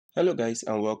Hello guys,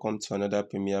 and welcome to another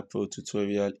Premiere Pro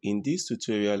tutorial. In this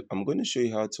tutorial, I'm going to show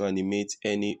you how to animate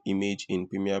any image in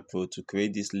Premiere Pro to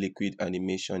create this liquid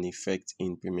animation effect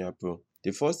in Premiere Pro.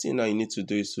 The first thing I need to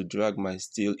do is to drag my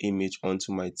still image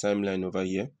onto my timeline over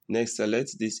here. Next,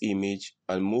 select this image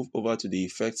and move over to the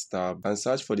Effects tab and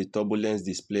search for the Turbulence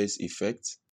Displace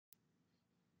effect.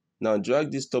 Now drag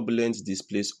this Turbulence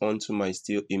Displace onto my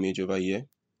still image over here.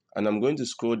 And I'm going to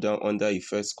scroll down under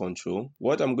Effects Control.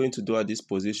 What I'm going to do at this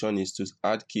position is to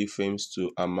add keyframes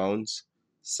to amount,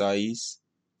 size,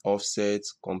 offset,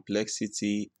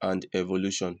 complexity, and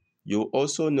evolution. You'll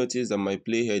also notice that my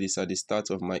playhead is at the start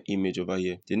of my image over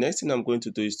here. The next thing I'm going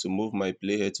to do is to move my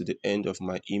playhead to the end of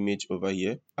my image over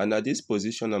here. And at this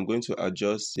position, I'm going to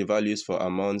adjust the values for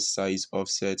amount, size,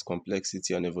 offset,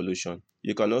 complexity, and evolution.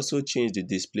 You can also change the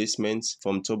displacement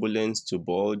from turbulence to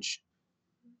bulge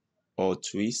or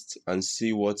twist and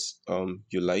see what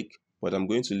you like, but I'm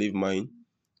going to leave mine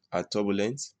at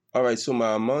turbulence. Alright, so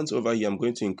my amount over here, I'm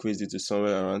going to increase it to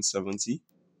somewhere around 70.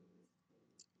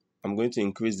 I'm going to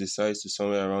increase the size to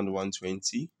somewhere around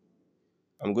 120.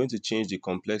 I'm going to change the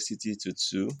complexity to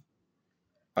 2,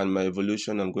 and my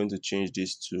evolution, I'm going to change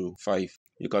this to 5.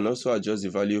 You can also adjust the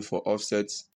value for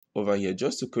offsets over here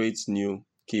just to create new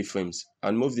keyframes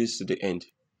and move this to the end.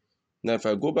 Now if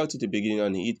I go back to the beginning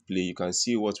and hit play, you can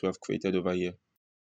see what we have created over here.